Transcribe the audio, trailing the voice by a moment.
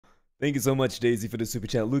Thank you so much, Daisy, for the super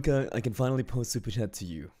chat. Luca, I can finally post super chat to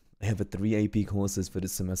you. I have 3 AP courses for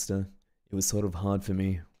this semester. It was sort of hard for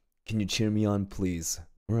me. Can you cheer me on, please?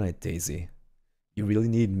 Alright, Daisy. You really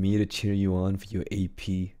need me to cheer you on for your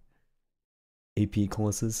AP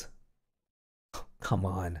courses? Come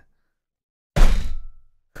on.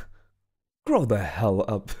 Grow the hell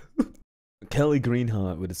up. Kelly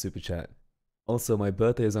Greenheart with a super chat. Also, my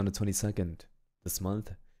birthday is on the 22nd this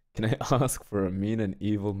month. Can I ask for a mean and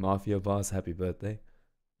evil mafia boss happy birthday?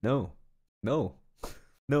 No. No.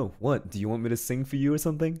 No, what? Do you want me to sing for you or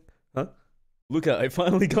something? Huh? Luca, I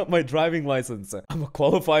finally got my driving license. I'm a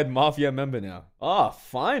qualified mafia member now. Ah,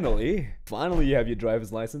 finally. Finally you have your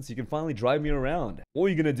driver's license. You can finally drive me around. What are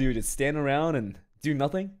you gonna do? Just stand around and do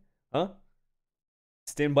nothing? Huh?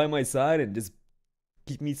 Stand by my side and just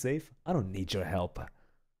keep me safe? I don't need your help. I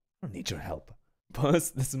don't need your help. Boss,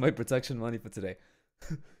 this is my protection money for today.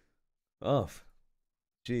 Off.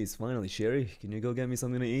 Jeez, finally, Sherry, can you go get me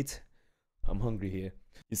something to eat? I'm hungry here.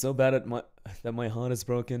 You're so bad at that my heart is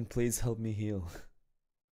broken. Please help me heal.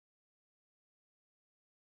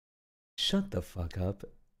 Shut the fuck up.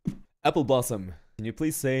 Apple Blossom, can you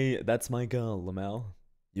please say that's my girl, Lamel?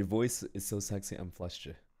 Your voice is so sexy, I'm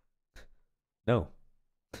flustered. No.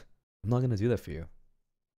 I'm not gonna do that for you.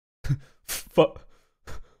 Fuck.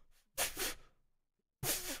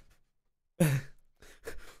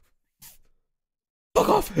 Fuck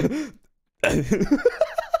off!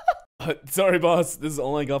 Sorry, boss. This is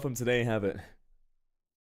all I got from today. Have it.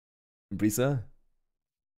 Brisa?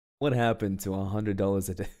 What happened to $100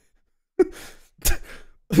 a day?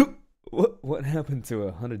 What happened to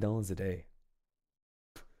 $100 a day?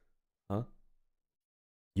 Huh?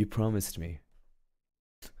 You promised me.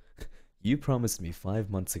 You promised me 5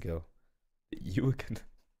 months ago that you were gonna...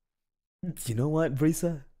 You know what,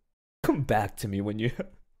 Brisa? Come back to me when you...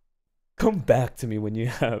 Come back to me when you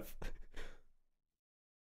have...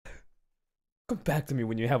 Come back to me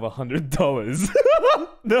when you have $100.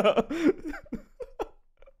 No.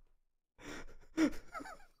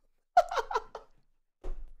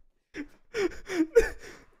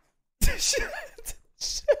 Shit.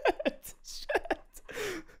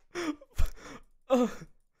 Oh.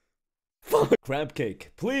 Fuck. Crab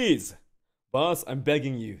cake, please. Boss, I'm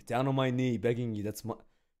begging you, down on my knee, begging you. That's my...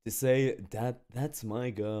 To say that's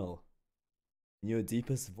my girl. In your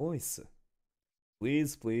deepest voice.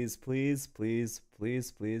 Please, please, please, please,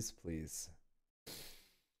 please, please, please.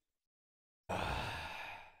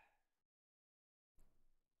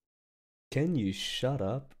 Can you shut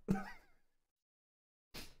up?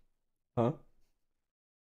 Huh?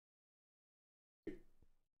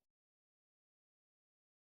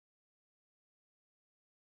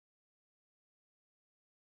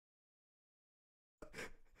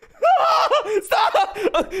 Stop!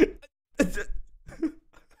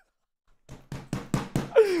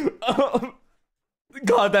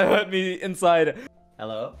 God, that hurt me inside.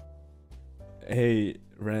 Hello? Hey,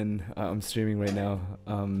 Ren, I'm streaming right now.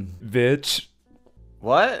 Bitch.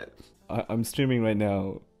 What? I'm streaming right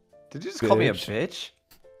now. Did you just call me a bitch?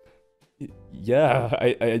 Yeah,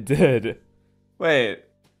 I did. Wait,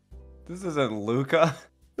 this isn't Luca?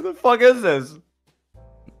 Who the fuck is this?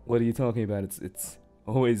 What are you talking about? It's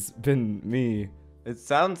always been me. It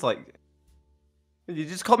sounds like... You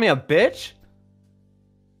just called me a bitch?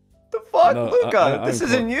 The fuck, No, Luca? This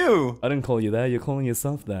isn't you! I didn't call you that, you're calling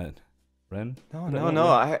yourself that. Ren?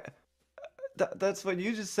 No, that's what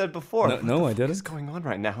you just said before. No, I didn't. What is going on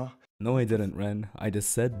right now? No, I didn't, Ren. I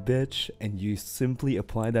just said bitch, and you simply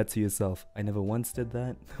applied that to yourself. I never once did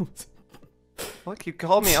that. Look, you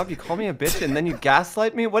call me up, you call me a bitch, and then you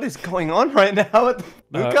gaslight me? What is going on right now?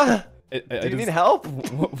 Luca? Do you need help?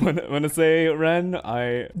 When I say Ren,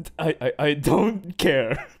 I don't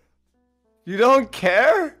care. You don't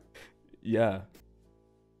care? Yeah.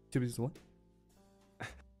 What?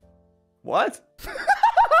 What?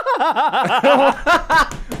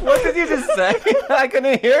 What did you just say? I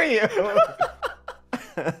couldn't hear you.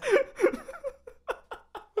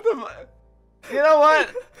 You know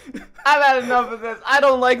what? I've had enough of this. I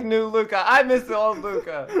don't like new Luca. I miss the old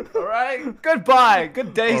Luca. Alright? Goodbye.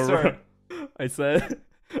 Good day, sir. I said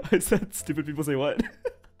stupid people say what?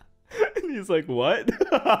 And he's like, what?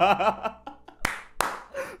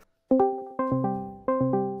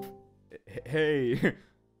 Hey.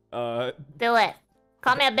 Do it.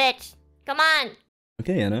 Call me a bitch. Come on.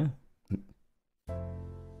 Okay, Anna.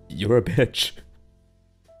 You're a bitch.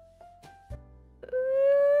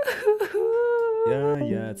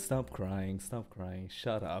 Yeah, stop crying,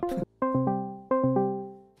 shut up.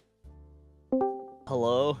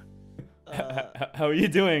 Hello? How are you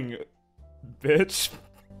doing, bitch?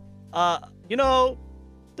 You know,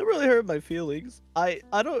 That really hurt my feelings. I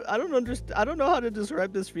don't understand. I don't know how to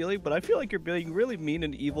describe this feeling, but I feel like you're being really mean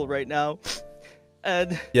and evil right now.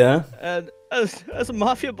 And Yeah? and as a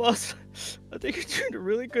mafia boss, I think you're doing a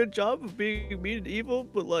really good job of being mean and evil.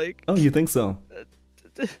 But like, Oh, you think so?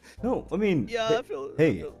 No, I mean, yeah, hey, I feel.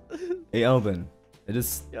 hey, hey, Alvin. I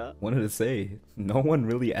just Yeah. wanted to say, no one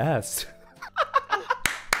really asked.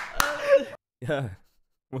 Yeah.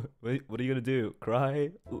 What are you gonna do? Cry,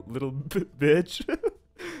 little bitch?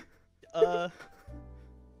 Yeah.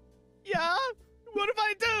 What if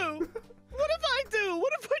I do? What if I do?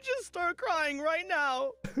 What if I just start crying right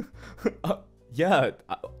now? Yeah,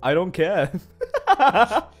 I don't care.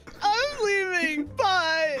 I'm leaving.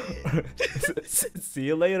 Bye. See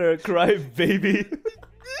you later, cry baby.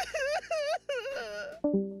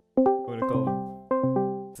 What do I call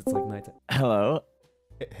him? It's like nighttime. Hello.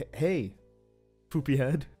 Hey, poopy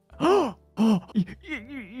head.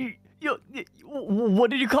 What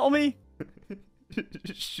did you call me?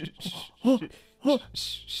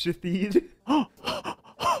 Shafid.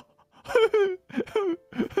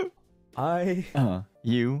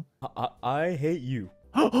 You? I hate you.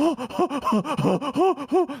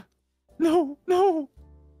 No.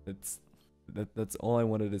 That's all I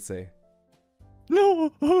wanted to say.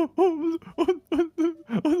 No.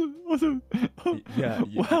 Yeah,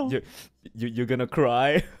 Wow. you're gonna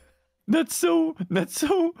cry. That's so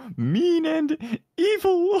mean and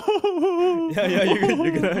evil. Yeah,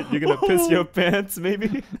 you're gonna piss your pants,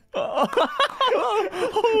 maybe.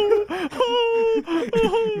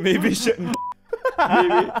 Maybe shouldn't.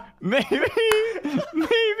 maybe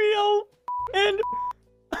I'll and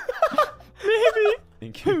maybe.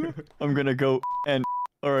 Thank you. I'm gonna go and.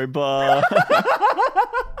 All right, bye.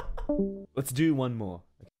 Let's do one more.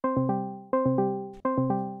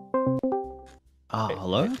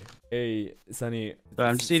 Hello? Hey, Sunny. Sorry,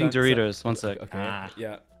 I'm just eating Doritos. One sec. Okay.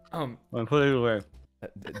 Yeah. I'm put it away.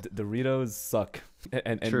 Doritos suck,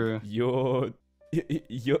 and True. you're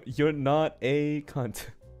not a cunt.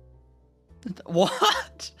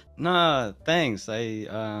 What? Nah, thanks. I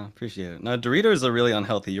appreciate it. No, Doritos are really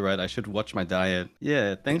unhealthy. You're right. I should watch my diet.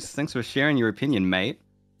 Yeah. Thanks for sharing your opinion, mate.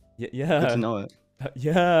 Yeah. Good to know it.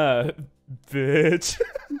 Yeah, bitch.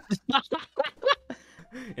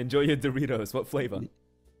 Enjoy your Doritos. What flavor?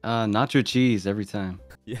 Nacho cheese every time.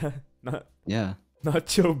 Yeah, Yeah.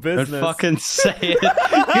 not your Don't business. fucking say it.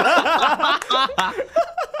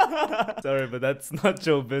 Sorry, but that's not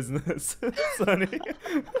your business, Sonny.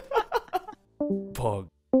 Pog.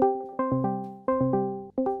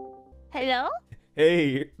 Hello?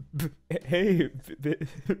 Hey,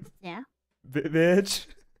 Yeah. bitch.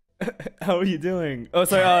 How are you doing? Oh,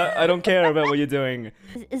 sorry. I don't care about what you're doing.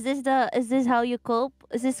 Is this how you cope?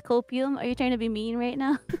 Is this copium? Are you trying to be mean right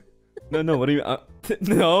now? No. What do you?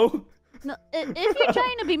 No. No. If you're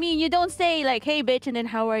trying to be mean, you don't say like, "Hey, bitch," and then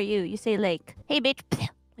 "How are you?" You say like, "Hey, bitch,"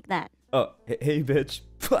 like that. Oh, hey, bitch.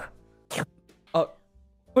 Oh,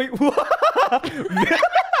 wait, what?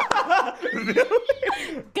 Really?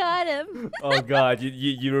 Got him. Oh God,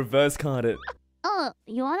 you reverse caught it. Oh,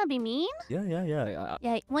 you wanna be mean? Yeah.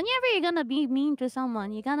 Yeah. Whenever you're gonna be mean to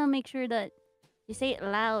someone, you gotta make sure that you say it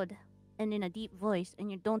loud and in a deep voice,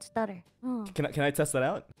 and you don't stutter. Can I test that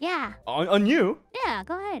out? Yeah. On you? Yeah.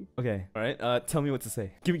 Go ahead. Okay. All right. Tell me what to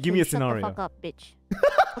say. Give me a scenario. Shut the fuck up, bitch.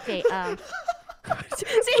 Okay. See,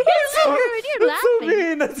 you're so rude. You're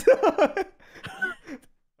laughing. That's so mean.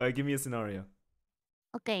 All right. Give me a scenario.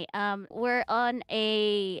 Okay. We're on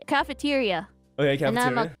a cafeteria. Okay, And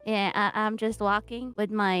cafeteria. I'm just walking with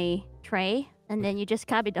my tray, and then you just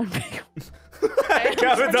cabidon me.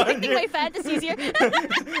 Cabidon projecting you. my fantasies here.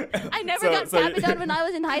 I never got so you- cabidon when I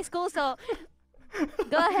was in high school, so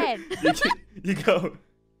go ahead. You go.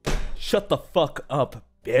 Shut the fuck up,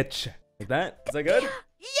 bitch. Like that? Is that good?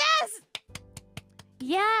 Yes.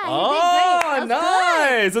 Yeah. You Oh, did great. That was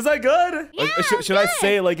nice. Is that good? Yeah, Should I good.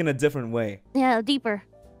 say it like in a different way? Good. Yeah, deeper.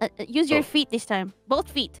 Use your Oh. feet this time. Both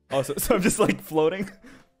feet. Oh, so I'm just like floating?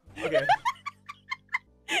 Okay.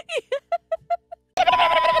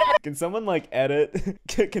 Can someone like edit?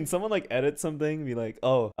 Can someone like edit something? Be like,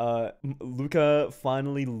 oh, Luca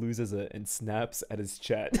finally loses it and snaps at his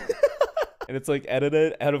chat. And it's like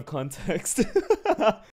edited out of context.